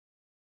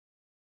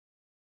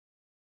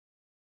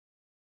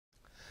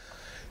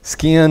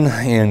Skin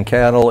in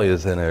cattle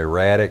is an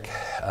erratic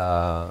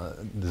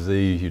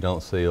disease. You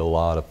don't see a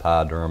lot of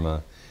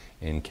pyoderma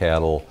in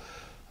cattle.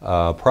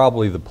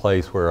 Probably the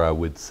place where I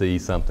would see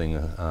something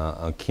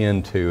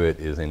akin to it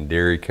is in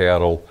dairy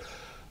cattle,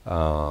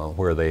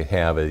 where they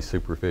have a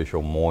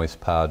superficial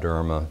moist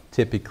pyoderma,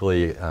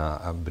 typically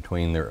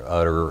between their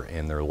udder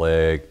and their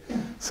leg,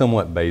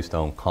 somewhat based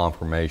on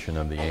conformation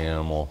of the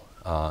animal.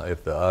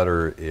 If the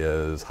udder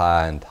is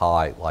high and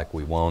tight like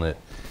we want it,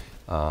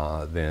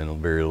 then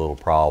very little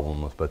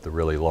problems, but the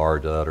really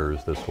large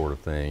udders, this sort of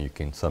thing, you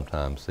can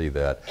sometimes see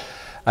that.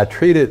 I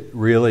treat it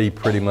really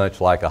pretty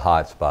much like a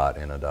hot spot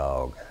in a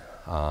dog,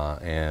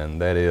 and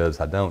that is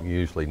I don't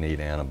usually need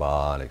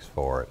antibiotics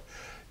for it.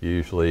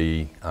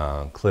 Usually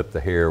clip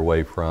the hair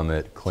away from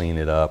it, clean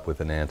it up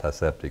with an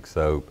antiseptic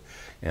soap,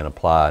 and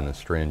apply an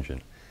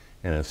astringent.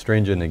 And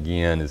astringent,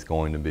 again, is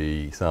going to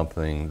be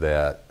something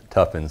that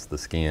toughens the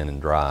skin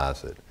and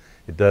dries it.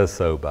 It does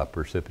so by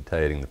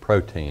precipitating the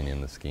protein in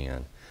the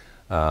skin.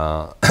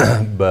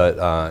 But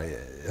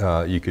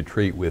you could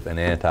treat with an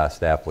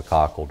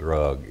anti-staphylococcal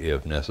drug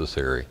if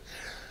necessary.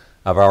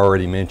 I've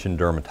already mentioned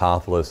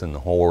dermatophilus in the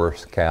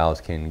horse.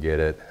 Cows can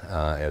get it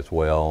as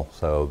well.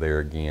 So there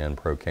again,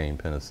 procaine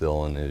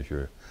penicillin is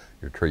your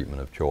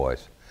treatment of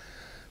choice.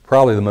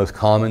 Probably the most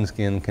common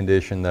skin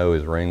condition though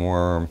is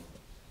ringworm.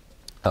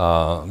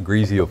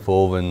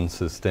 Griseofulvin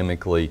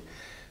systemically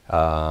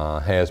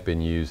has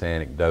been used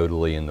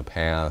anecdotally in the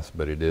past,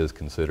 but it is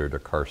considered a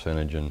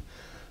carcinogen,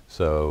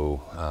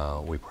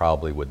 so we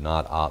probably would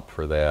not opt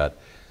for that.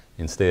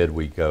 Instead,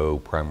 we go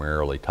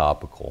primarily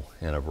topical,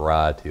 and a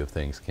variety of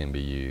things can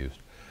be used.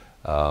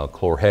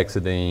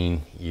 Chlorhexidine,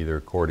 either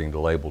according to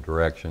label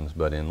directions,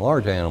 but in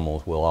large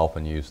animals, we'll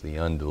often use the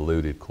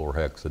undiluted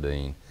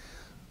chlorhexidine,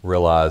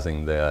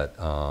 realizing that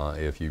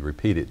if you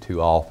repeat it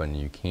too often,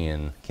 you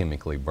can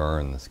chemically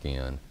burn the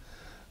skin.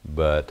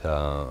 But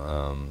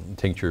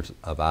tinctures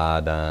of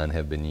iodine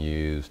have been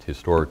used.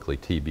 Historically,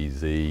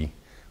 TBZ,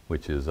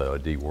 which is a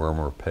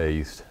dewormer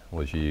paste,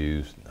 was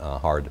used,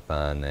 hard to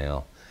find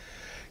now.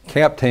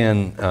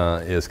 Captan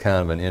is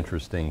kind of an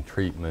interesting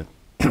treatment,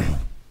 and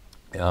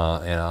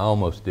I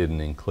almost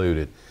didn't include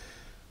it.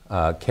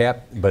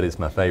 But it's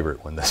my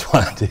favorite one, that's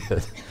why I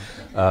did.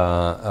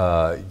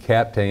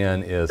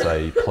 Captan is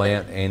a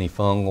plant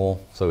antifungal,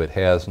 so it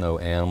has no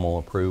animal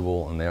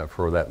approval, and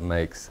therefore that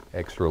makes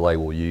extra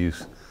label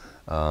use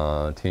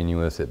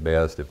tenuous at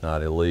best, if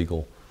not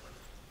illegal.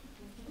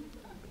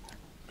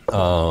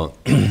 But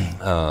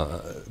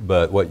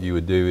what you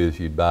would do is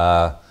you'd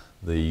buy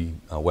the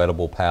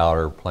wettable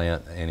powder,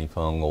 plant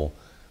antifungal,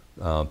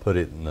 put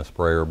it in a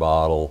sprayer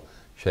bottle,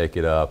 shake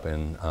it up,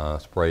 and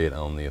spray it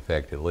on the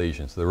affected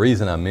lesions. The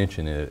reason I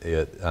mention it,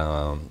 it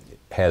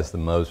has the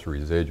most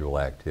residual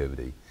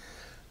activity.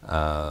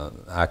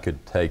 I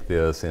could take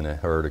this in a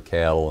herd of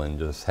cattle and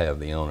just have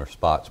the owner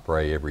spot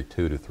spray every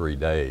 2 to 3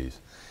 days.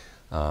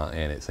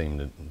 And it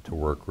seemed to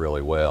work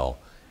really well.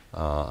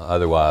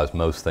 Otherwise,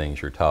 most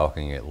things you're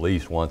talking at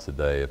least once a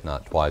day, if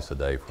not twice a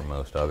day for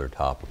most other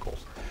topicals.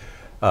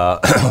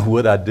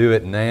 Would I do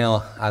it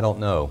now? I don't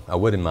know. I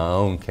would in my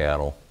own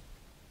cattle.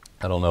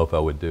 I don't know if I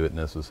would do it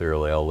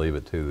necessarily. I'll leave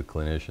it to the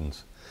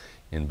clinicians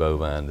in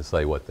bovine to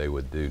say what they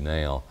would do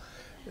now.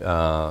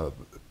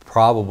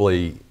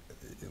 Probably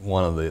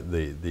one of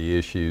the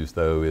issues,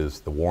 though,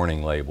 is the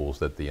warning labels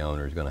that the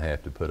owner is going to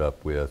have to put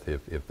up with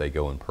if they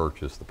go and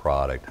purchase the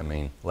product. I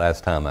mean,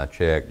 last time I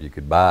checked, you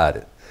could buy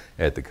it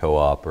at the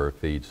co-op or a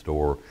feed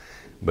store,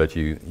 but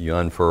you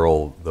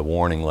unfurl the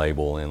warning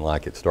label, and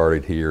like it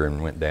started here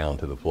and went down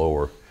to the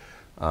floor,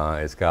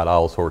 it's got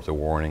all sorts of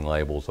warning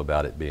labels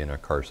about it being a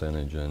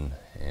carcinogen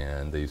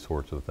and these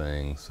sorts of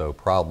things. So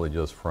probably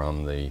just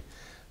from the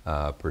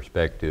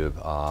perspective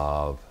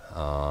of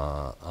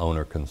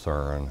owner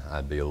concern,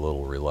 I'd be a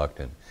little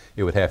reluctant.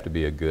 It would have to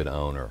be a good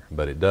owner,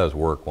 but it does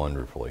work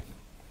wonderfully.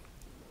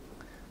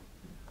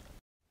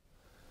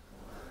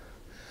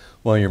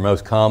 One of your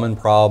most common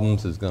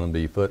problems is going to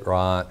be foot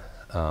rot,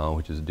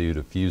 which is due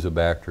to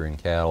Fusobacter in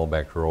cattle.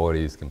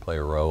 Bacteroides can play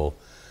a role,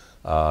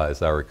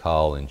 as I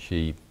recall, in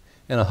sheep,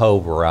 and a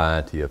whole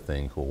variety of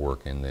things will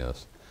work in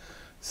this.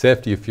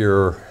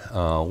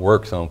 Ceftiofur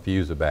works on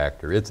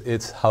Fusobacter.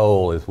 Its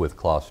whole is with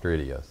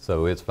Clostridia,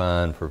 so it's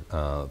fine for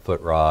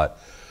foot rot.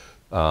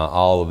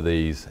 All of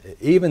these,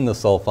 even the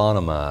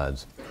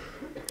sulfonamides,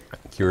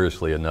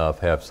 curiously enough,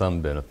 have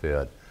some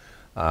benefit.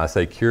 I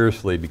say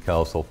curiously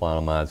because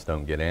sulfonamides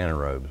don't get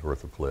anaerobes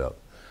worth a flip.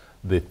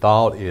 The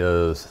thought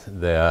is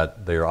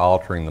that they're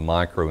altering the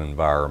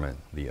microenvironment,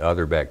 the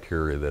other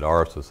bacteria that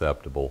are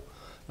susceptible,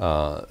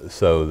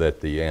 so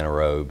that the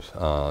anaerobes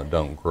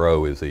don't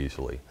grow as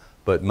easily.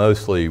 But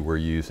mostly we're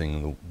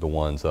using the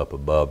ones up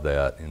above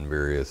that in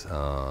various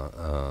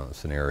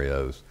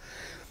scenarios.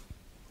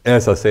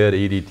 As I said,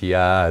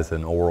 EDTI is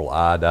an oral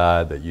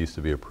iodide that used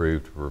to be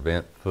approved to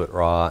prevent foot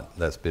rot.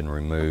 That's been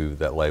removed.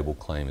 That label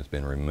claim has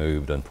been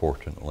removed,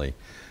 unfortunately.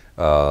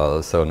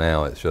 So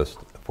now it's just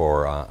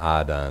for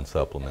iodine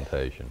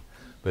supplementation.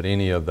 But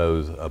any of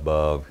those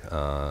above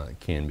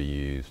can be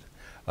used.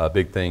 A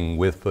big thing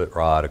with foot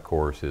rot, of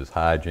course, is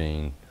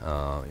hygiene.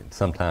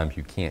 Sometimes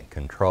you can't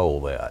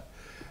control that.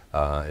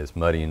 It's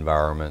muddy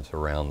environments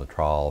around the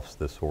troughs,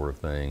 this sort of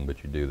thing,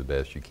 but you do the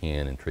best you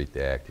can and treat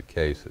the active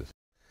cases.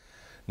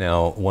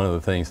 Now, one of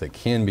the things that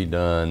can be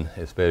done,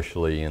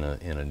 especially in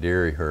a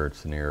dairy herd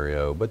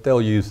scenario, but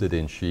they'll use it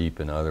in sheep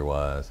and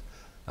otherwise,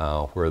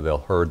 where they'll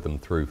herd them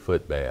through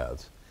foot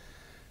baths.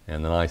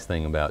 And the nice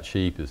thing about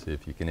sheep is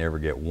if you can ever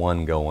get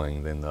one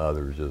going, then the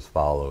others just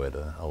follow it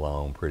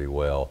along pretty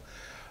well.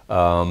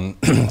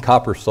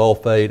 Copper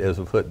sulfate as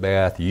a foot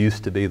bath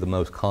used to be the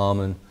most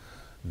common.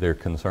 There are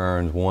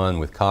concerns, one,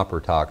 with copper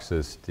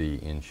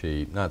toxicity in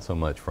sheep, not so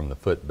much from the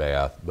foot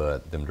bath,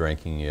 but them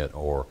drinking it,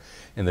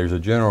 and there's a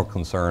general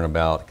concern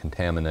about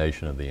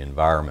contamination of the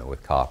environment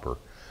with copper.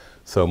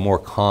 So more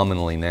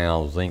commonly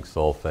now, zinc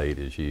sulfate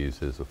is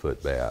used as a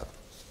foot bath.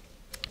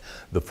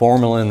 The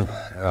formalin,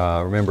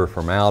 remember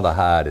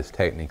formaldehyde is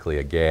technically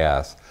a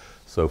gas,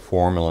 so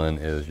formalin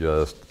is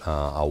just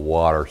a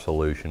water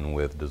solution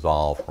with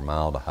dissolved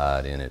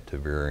formaldehyde in it to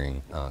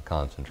varying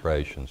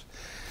concentrations.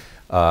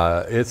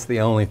 It's the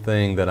only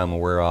thing that I'm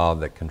aware of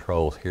that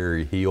controls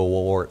hairy heel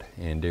wart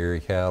in dairy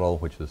cattle,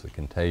 which is a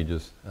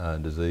contagious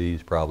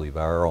disease, probably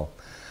viral,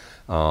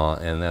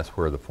 and that's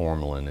where the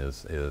formalin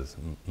is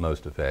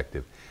most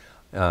effective.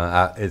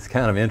 It's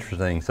kind of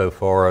interesting, so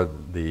far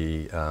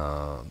the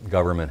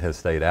government has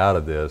stayed out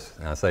of this,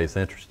 and I say it's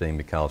interesting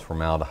because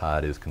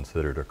formaldehyde is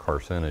considered a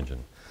carcinogen,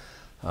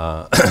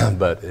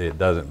 but it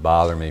doesn't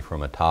bother me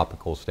from a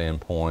topical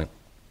standpoint.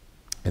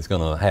 It's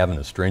going to have an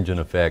astringent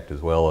effect as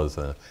well as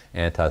an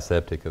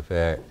antiseptic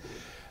effect.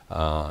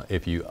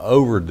 If you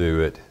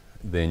overdo it,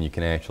 then you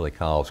can actually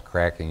cause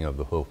cracking of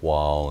the hoof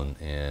wall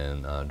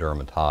and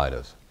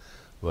dermatitis.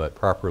 But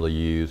properly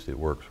used, it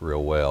works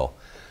real well.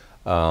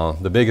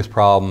 The biggest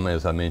problem,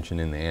 as I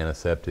mentioned in the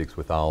antiseptics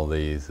with all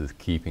these, is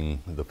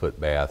keeping the foot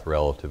bath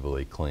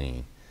relatively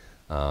clean.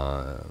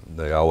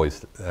 They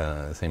always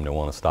seem to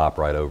want to stop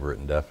right over it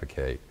and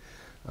defecate.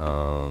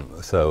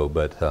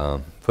 But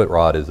foot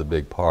rot is a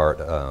big part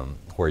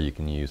where you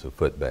can use a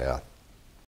foot bath.